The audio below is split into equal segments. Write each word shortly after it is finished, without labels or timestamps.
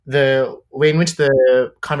the way in which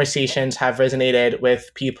the conversations have resonated with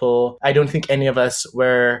people, I don't think any of us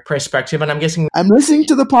were perspective. And I'm guessing I'm listening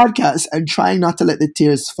to the podcast and trying not to let the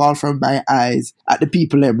tears fall from my eyes at the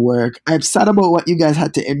people at work. I'm sad about what you guys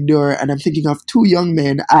had to endure, and I'm thinking of two young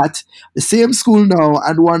men at the same school now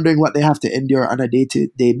and wondering what they have to endure on a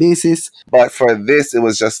day-to-day basis. But for this, it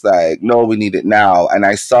was just like, no, we need it now. And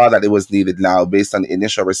I saw that it was needed now based on the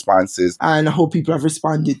initial responses. And I hope people have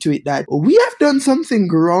responded to it that we have done something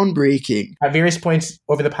groundbreaking. at various points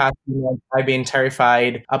over the past few months, I've been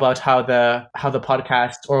terrified about how the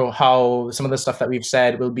podcast or how some of the stuff that we've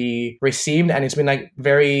said will be received, and it's been like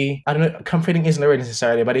very, I don't know, comforting isn't the word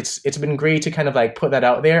necessarily, but it's been great to kind of like put that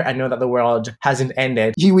out there and know that the world hasn't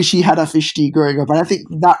ended. He wish he had a fish tea growing up, and I think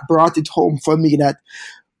that brought it home for me that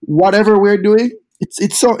whatever we're doing,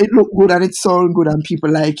 it look good and it sound good and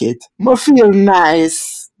people like it. I feel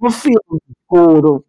nice. I feel good.